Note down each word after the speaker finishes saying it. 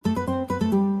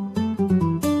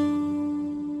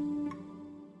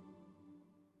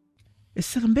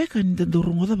Sakambeka ni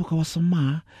dandorongoda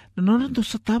bakawasama na nona do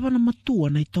sataba na matua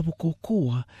na itobo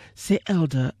kokoa se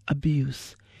elder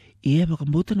abuse. Ia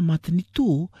bakambuta na matani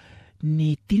tu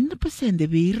ni 10% de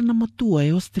beira na matua e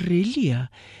Australia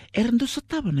era do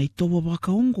sataba na itobo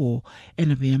bakaongo e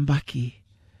na beambaki.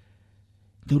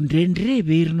 Don renre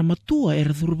beira na matua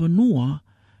era dhurbanua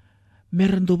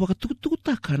merando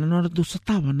bakatukutukutaka na nona do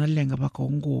sataba na lenga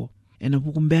bakaongo e na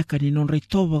bukumbeka ni nona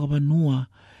itobo bakabanua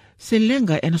se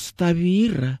lenga e na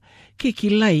sataviira ke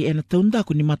kilai e na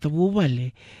taundaku ni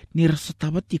matavuvale ni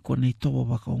rasatava tiko na itobo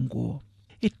bakaongo.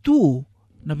 E tu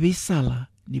na beisala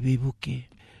ni beibuke.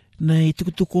 Na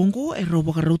itukutukongo e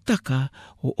roba rautaka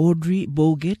o Audrey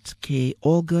Boget ke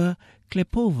Olga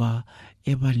Klepova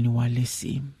e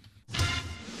balniwalesi.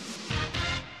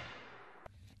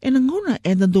 E na ngona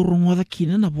e na dorongoda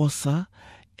kina na bosa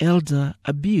elder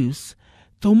abuse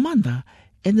taumanda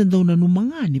e na dauna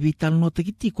numangani beitalo no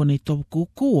takitiko na itobo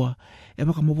kokoa e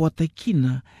baka mawata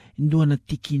kina indua na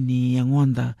tikini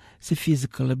yangonda se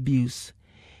physical abuse.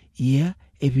 Ia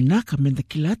e vinaka menda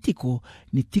kilatiko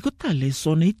ni tiko tale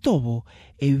so na itobo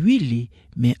e wili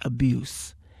me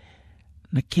abuse.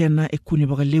 Na kena e kuni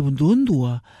baka lebu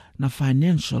ndua na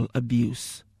financial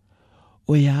abuse.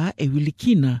 O ya e wili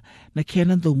kina na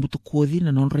kena ndau mutukodhi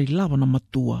na nonra ilava na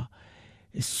matua.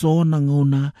 E so na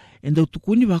ngona e ndau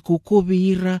tukuni baka ukobe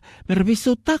ira mera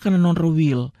visa utaka na nonra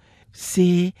wil.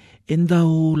 Se e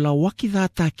ndau la waki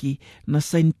dhataki na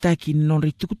saintaki ni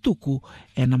nonra tukutuku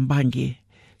e nambange.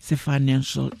 Se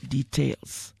financial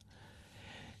details.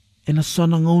 E na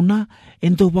sona ngauna, e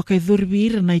ndau waka e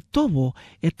dhuribira na itobo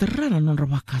e tarana nonra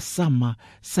waka sama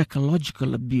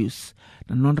psychological abuse,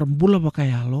 na nonra mbula waka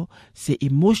yalo se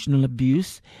emotional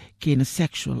abuse ke na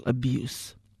sexual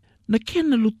abuse. Na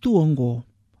kena lutuongo,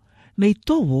 na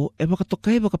itobo e waka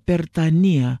tokai waka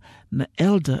peritania na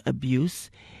elder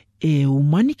abuse e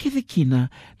umani kethekina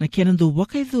na kena ndau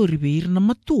waka e dhuribira na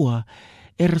matua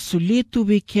e rasuletu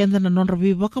be kenda na nonra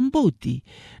be waka mbauti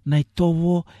na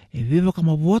itovo e be waka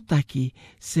mawotaki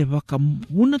se waka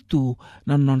munatu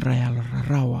na nonra yala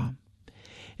rarawa.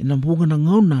 E na mbunga na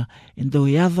ngauna e ndau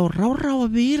yadho raurawa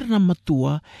be ira na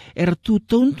matua e ratu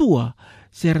taundua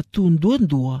se ratu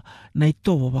nduandua na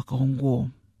itovo waka hongo.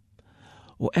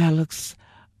 O Alex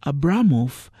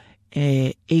Abramov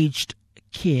e aged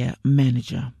care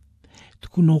manager.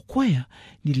 Tukuno koea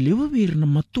ni lewa be ira na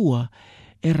matua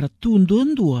era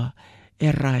tundundua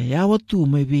era yawa tu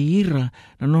mai beira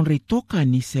na non reitoka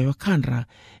ni se wakanra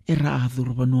era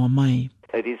adhurbanua mai.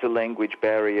 It is a language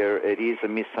barrier, it is a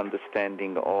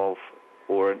misunderstanding of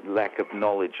or lack of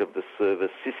knowledge of the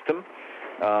service system,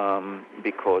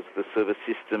 because the service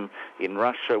system in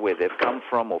Russia where they've come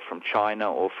from, or from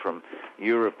China or from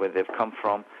Europe where they've come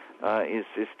from,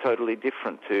 is totally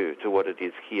different to what it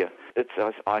is here. It's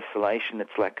isolation,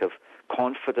 it's lack of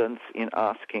confidence in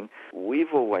asking.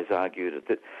 We've always argued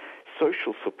that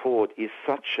social support is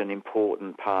such an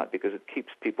important part because it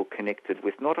keeps people connected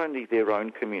with not only their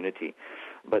own community,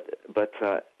 but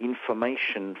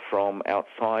information from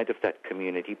outside of that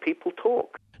community. People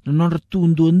talk. Na nonra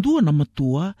tuunduandua na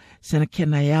matua, se na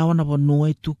kena yawa na wanua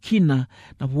e tukina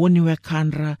na woni we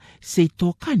kanra se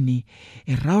tokani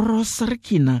e raurao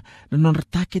sarakina na nonra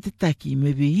take te taki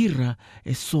me beira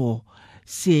e so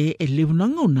se e lewu na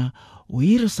ngauna o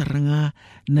ira saranga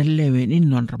na lewe ni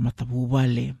nonra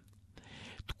matavuvale.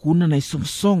 Tukuna na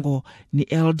isongo ni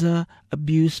Elder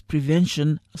Abuse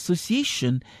Prevention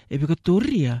Association e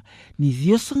Victoria ni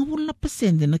diosanga na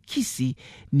pasende na kisi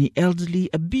ni elderly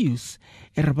abuse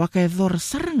e rabaka e dhora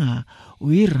saranga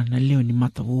o ira na leo ni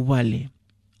matavuvale.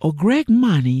 O Greg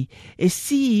Money e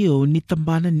CEO ni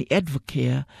tambana ni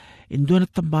Advocare e ndona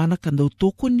tambana kanda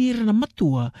utoko ni ira na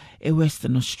matua e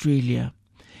Western Australia.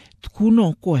 Tukuna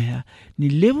o koea ni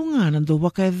lewu ngana ndo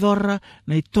waka e dhora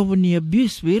na itobo ni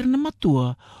abuse we ira na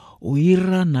matua o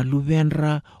ira na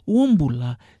luvenra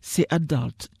uombula se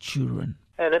adult children.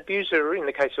 An abuser, in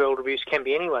the case of elder abuse, can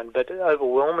be anyone, but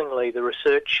overwhelmingly the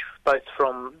research, both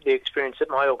from the experience at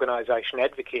my organisation,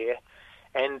 Advocare,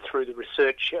 and through the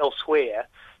research elsewhere,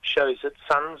 shows that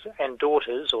sons and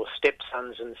daughters, or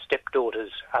stepsons and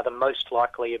stepdaughters, are the most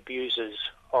likely abusers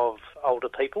of older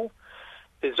people.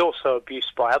 There's also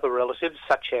abuse by other relatives,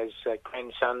 such as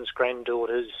grandsons,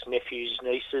 granddaughters, nephews,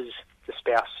 nieces, the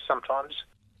spouse sometimes.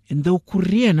 Ndau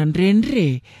kuria na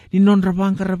nrenre ni nonra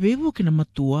vangara bevu kina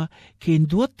matua ke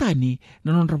ndua tani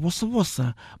na nonra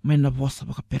vosa mai na vosa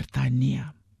baka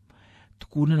pertania.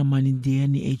 Tukuna na manindia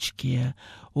ni HK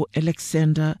o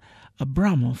Alexander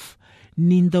Abramov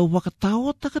ni ndau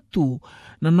wakatao takatu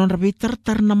na nonra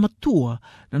veitartar na matua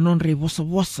na nonra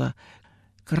vosa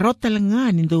Ka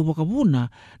rautalangani ndau wakavuna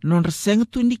non rasenga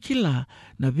tu nikila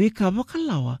na vika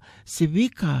wakalawa se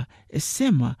vika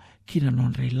esema kina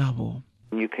non reilavo.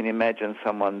 You can imagine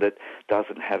someone that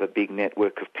doesn't have a big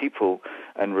network of people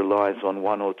and relies on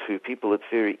one or two people. It's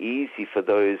very easy for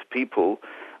those people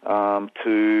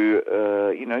to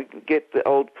get the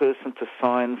old person to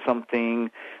sign something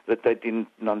that they didn't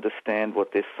understand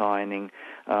what they're signing,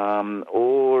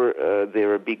 or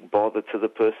they're a big bother to the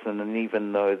person, and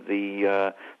even though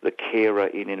the carer,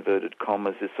 in inverted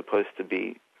commas, is supposed to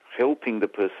be helping the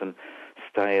person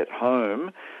stay at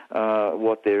home,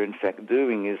 what they're in fact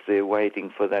doing is they're waiting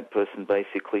for that person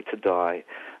basically to die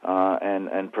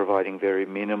and providing very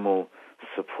minimal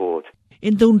support.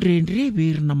 En daunre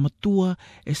vir na matua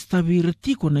estavira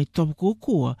tiko na itobu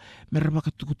kukua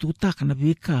merabaka tukututaka na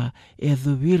vika e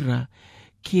adhovira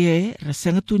kie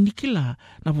rasenga tu nikila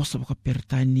na vosa waka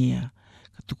pertania.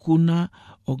 Katukuna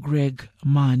o Greg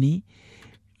Mani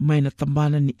mai na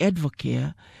tambana ni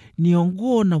Advocare ni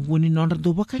ongo na wuni nona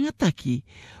do waka ngataki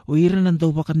o ira na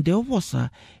do waka ndeo vosa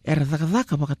era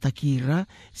dhaka wakatakira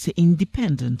se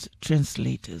independent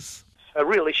translators. A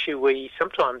real issue we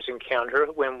sometimes encounter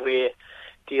when we're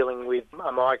dealing with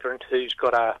a migrant who's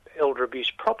got a elder abuse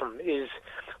problem is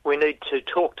we need to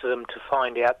talk to them to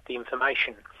find out the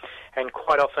information. And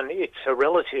quite often it's a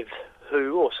relative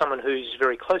or someone who's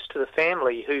very close to the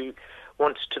family who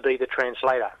wants to be the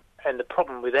translator. And the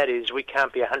problem with that is we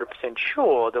can't be 100%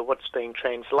 sure that what's being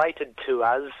translated to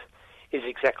us is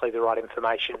exactly the right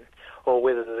information, or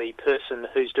whether the person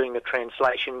who's doing the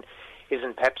translation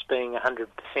isn't perhaps being 100%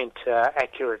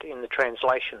 accurate in the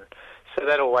translation. So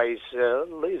that always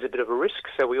is a bit of a risk,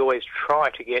 so we always try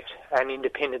to get an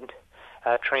independent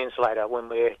translator when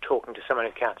we're talking to someone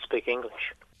who can't speak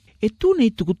English. E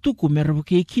tūnei tukutuku me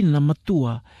rabuke kina na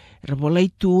matua,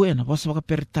 rabolai tu e na vosa waka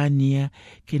peritania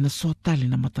ke na sotali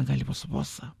na matangali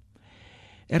vosa.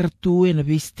 Era tu e na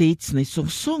Bay States na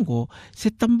isongsongo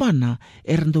se tambana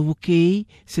era ndovukei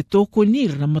se toko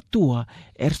nira na matua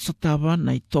sotava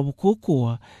na itobu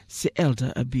kokoa se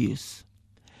elder abuse.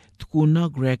 Tukuna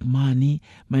Greg Mani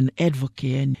man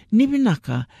Advocare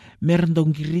nibinaka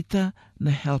merandongirita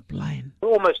na helpline.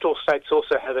 Almost all states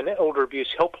also have an elder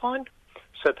abuse helpline,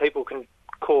 so people can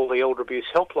call the elder abuse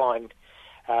helpline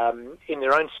in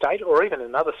their own state or even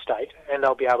another state, and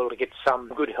they'll be able to get some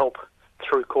good help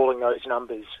through calling those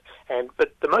numbers.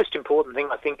 But the most important thing,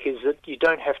 I think, is that you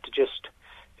don't have to just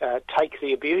take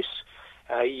the abuse.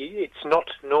 It's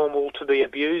not normal to be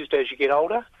abused as you get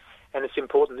older, and it's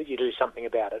important that you do something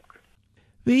about it.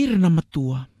 Veira na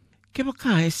matua. Ke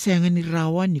waka e senga ni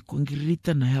rawa ni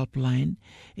kongirita na helpline,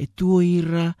 e tua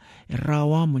ira e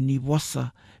rawa mo ni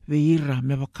wasa veira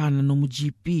me wakana no mu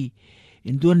GP,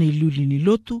 e ndua na iluli ni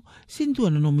lotu, sindua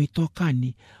na no mu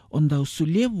itokani, onda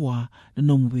usulewa na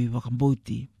no mu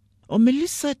wakamboti. O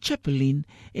Melissa Chaplin,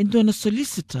 e ndua na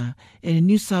solicitor e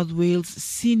New South Wales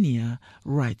Senior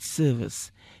Rights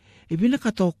Service. E bina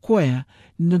kata o koea,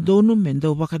 ni ndonu menda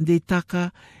o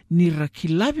wakandeitaka ni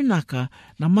rakilabinaka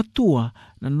na matua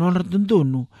na nora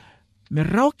ndonu, me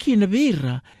rauki na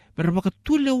veira, me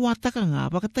rabakatule wataka nga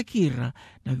wakatakira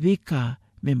na vika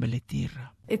membaletira.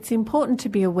 It's important to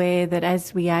be aware that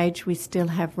as we age, we still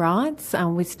have rights.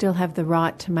 We still have the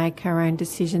right to make our own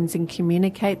decisions and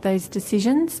communicate those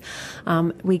decisions.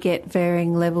 We get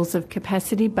varying levels of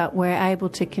capacity, but we're able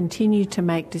to continue to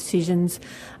make decisions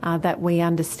that we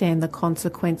understand the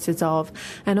consequences of.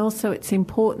 And also it's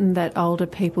important that older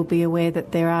people be aware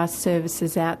that there are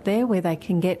services out there where they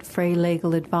can get free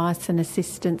legal advice and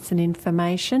assistance and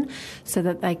information so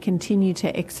that they continue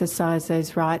to exercise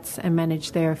those rights and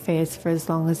manage their affairs for as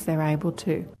long as they're able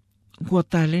to. Kua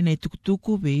tale nei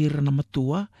tukutuku veira na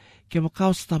matua, ke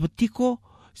wakao stavatiko,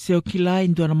 se o kila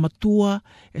indua na matua,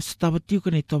 e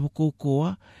stavatiko nei toba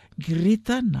kokoa,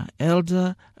 girita na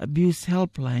Elder Abuse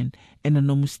Helpline, e na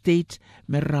nomu state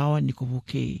me rawa niko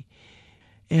wukei.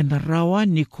 E na rawa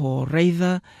niko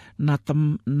reitha na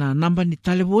namba ni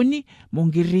telefoni,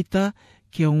 mongirita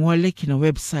ke ongwale kina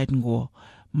website ngo,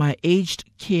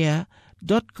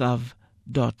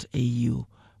 myagedcare.gov.au.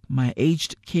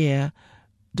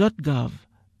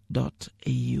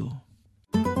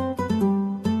 myagedcare.gov.au.